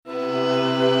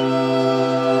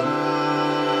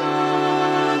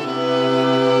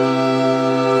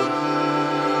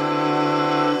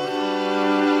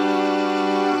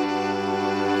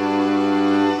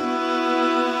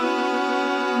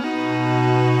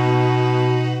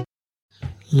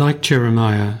Like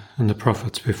Jeremiah and the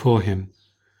prophets before him,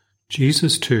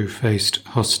 Jesus too faced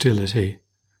hostility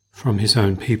from his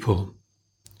own people.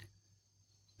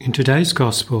 In today's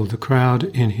Gospel, the crowd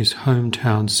in his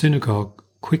hometown synagogue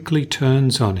quickly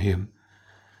turns on him,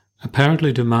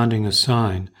 apparently demanding a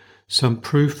sign, some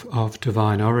proof of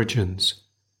divine origins.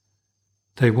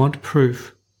 They want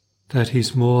proof that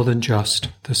he's more than just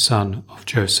the son of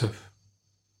Joseph.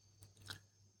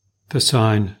 The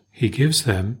sign he gives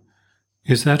them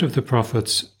is that of the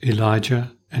prophets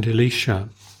Elijah and Elisha.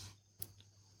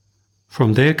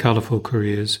 From their colourful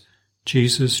careers,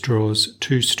 Jesus draws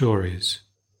two stories.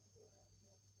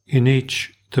 In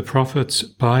each, the prophets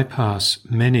bypass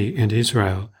many in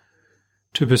Israel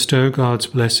to bestow God's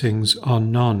blessings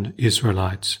on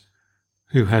non-Israelites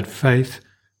who had faith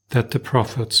that the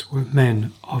prophets were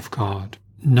men of God.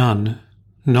 None,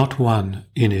 not one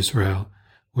in Israel,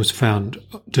 was found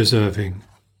deserving,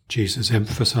 Jesus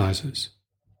emphasizes.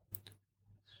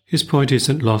 His point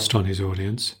isn't lost on his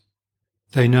audience.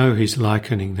 They know he's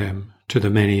likening them to the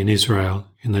many in Israel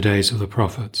in the days of the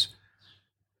prophets.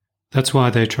 That's why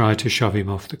they try to shove him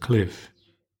off the cliff.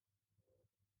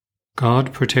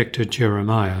 God protected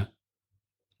Jeremiah,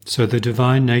 so the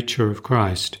divine nature of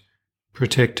Christ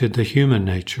protected the human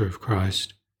nature of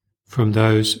Christ from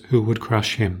those who would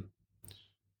crush him.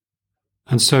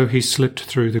 And so he slipped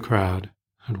through the crowd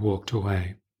and walked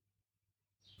away.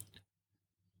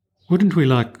 Wouldn't we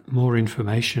like more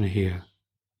information here?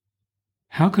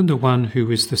 How can the one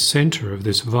who is the centre of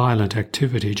this violent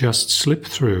activity just slip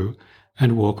through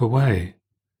and walk away?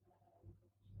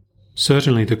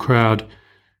 Certainly the crowd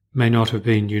may not have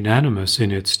been unanimous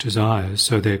in its desires,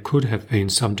 so there could have been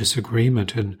some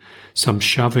disagreement and some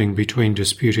shoving between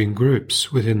disputing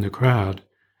groups within the crowd.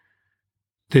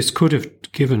 This could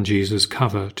have given Jesus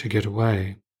cover to get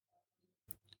away.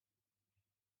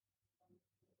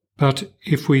 But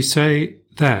if we say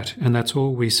that, and that's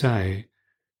all we say,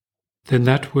 then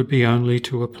that would be only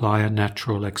to apply a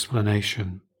natural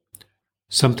explanation,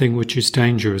 something which is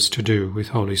dangerous to do with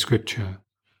Holy Scripture.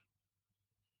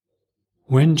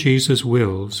 When Jesus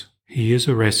wills, he is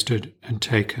arrested and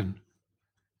taken.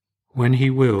 When he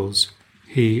wills,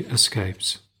 he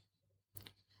escapes.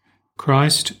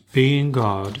 Christ, being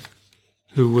God,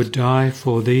 who would die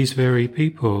for these very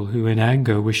people who in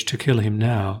anger wish to kill him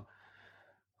now,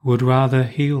 would rather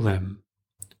heal them.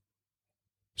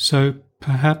 So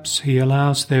perhaps he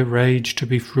allows their rage to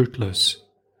be fruitless,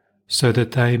 so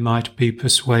that they might be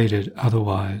persuaded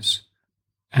otherwise,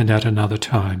 and at another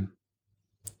time.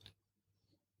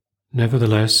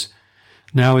 Nevertheless,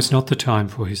 now is not the time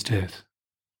for his death.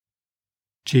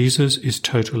 Jesus is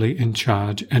totally in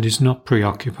charge and is not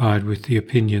preoccupied with the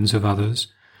opinions of others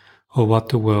or what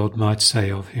the world might say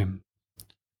of him.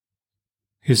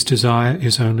 His desire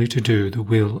is only to do the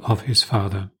will of his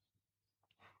Father.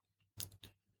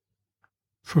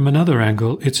 From another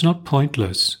angle, it's not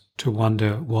pointless to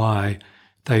wonder why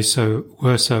they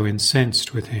were so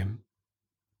incensed with him.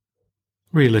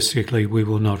 Realistically, we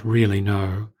will not really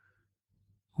know.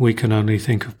 We can only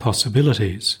think of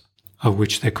possibilities, of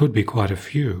which there could be quite a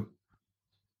few.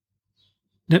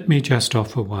 Let me just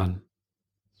offer one.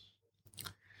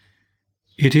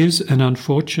 It is an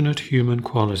unfortunate human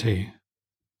quality,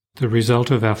 the result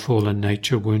of our fallen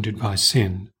nature wounded by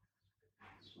sin,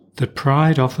 that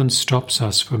pride often stops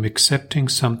us from accepting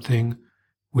something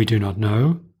we do not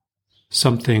know,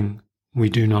 something we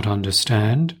do not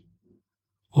understand,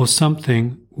 or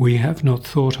something we have not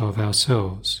thought of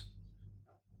ourselves.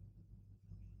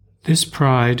 This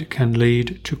pride can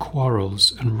lead to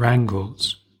quarrels and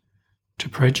wrangles, to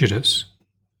prejudice,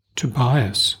 to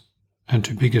bias, and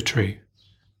to bigotry.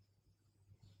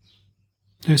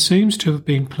 There seems to have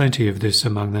been plenty of this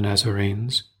among the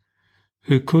Nazarenes,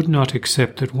 who could not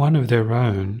accept that one of their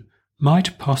own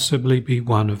might possibly be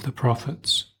one of the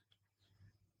prophets,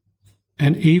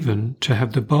 and even to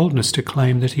have the boldness to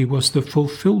claim that he was the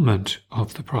fulfillment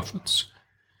of the prophets,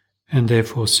 and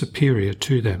therefore superior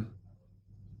to them.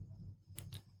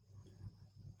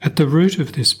 At the root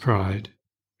of this pride,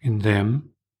 in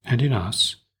them and in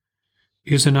us,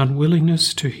 is an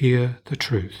unwillingness to hear the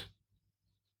truth.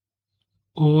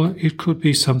 Or it could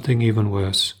be something even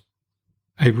worse,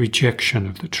 a rejection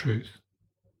of the truth.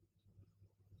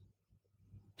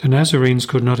 The Nazarenes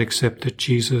could not accept that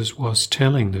Jesus was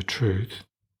telling the truth,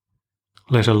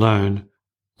 let alone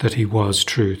that he was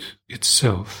truth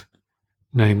itself,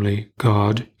 namely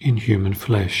God in human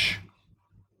flesh.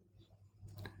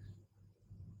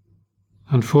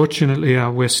 Unfortunately,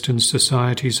 our Western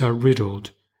societies are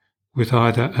riddled with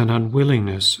either an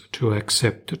unwillingness to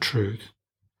accept the truth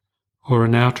or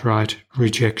an outright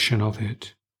rejection of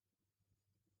it.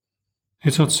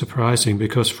 It's not surprising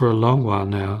because for a long while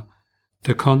now,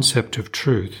 the concept of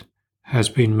truth has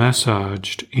been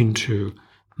massaged into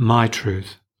my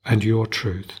truth and your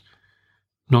truth,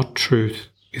 not truth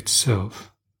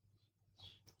itself.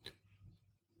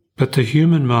 But the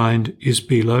human mind is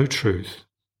below truth,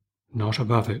 not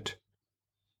above it.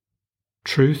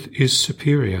 Truth is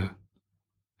superior,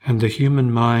 and the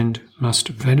human mind must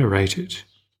venerate it,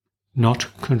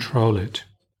 not control it.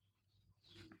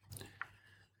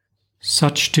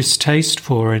 Such distaste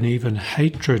for and even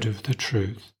hatred of the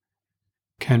truth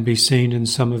can be seen in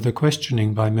some of the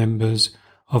questioning by members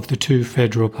of the 2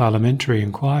 federal parliamentary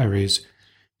inquiries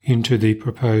into the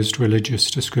proposed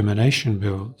religious discrimination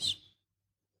bills.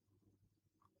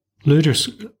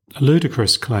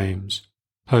 Ludicrous claims,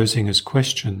 posing as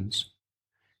questions,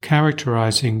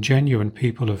 characterizing genuine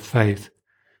people of faith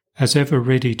as ever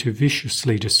ready to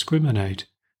viciously discriminate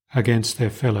against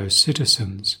their fellow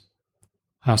citizens,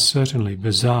 are certainly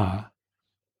bizarre,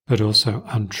 but also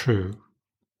untrue.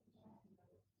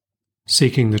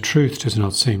 Seeking the truth does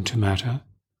not seem to matter,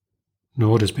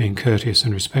 nor does being courteous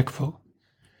and respectful,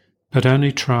 but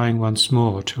only trying once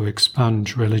more to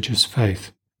expunge religious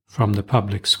faith from the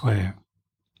public square.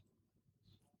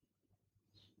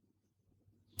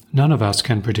 None of us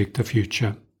can predict the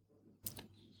future.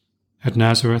 At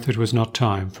Nazareth it was not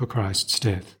time for Christ's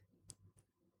death.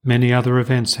 Many other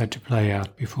events had to play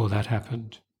out before that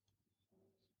happened.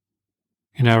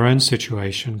 In our own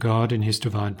situation, God, in his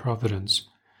divine providence,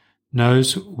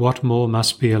 knows what more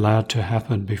must be allowed to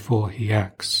happen before he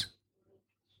acts.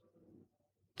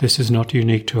 This is not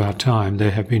unique to our time. There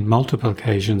have been multiple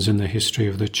occasions in the history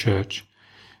of the Church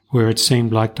where it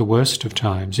seemed like the worst of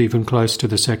times, even close to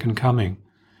the second coming.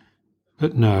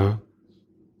 But no,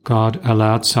 God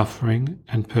allowed suffering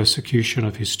and persecution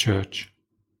of his Church,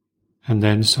 and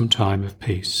then some time of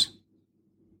peace.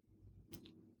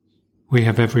 We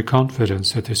have every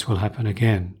confidence that this will happen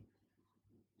again,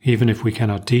 even if we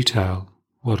cannot detail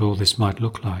what all this might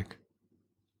look like.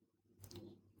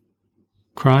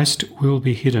 Christ will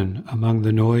be hidden among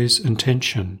the noise and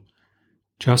tension,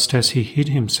 just as he hid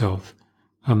himself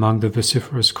among the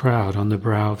vociferous crowd on the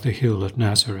brow of the hill at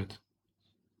Nazareth.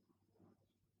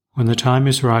 When the time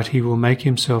is right, he will make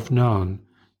himself known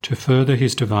to further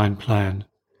his divine plan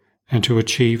and to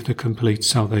achieve the complete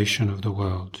salvation of the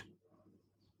world.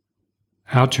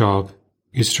 Our job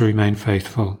is to remain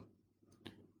faithful,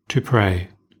 to pray,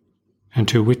 and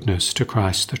to witness to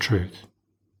Christ the truth.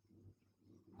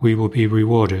 We will be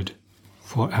rewarded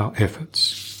for our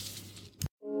efforts.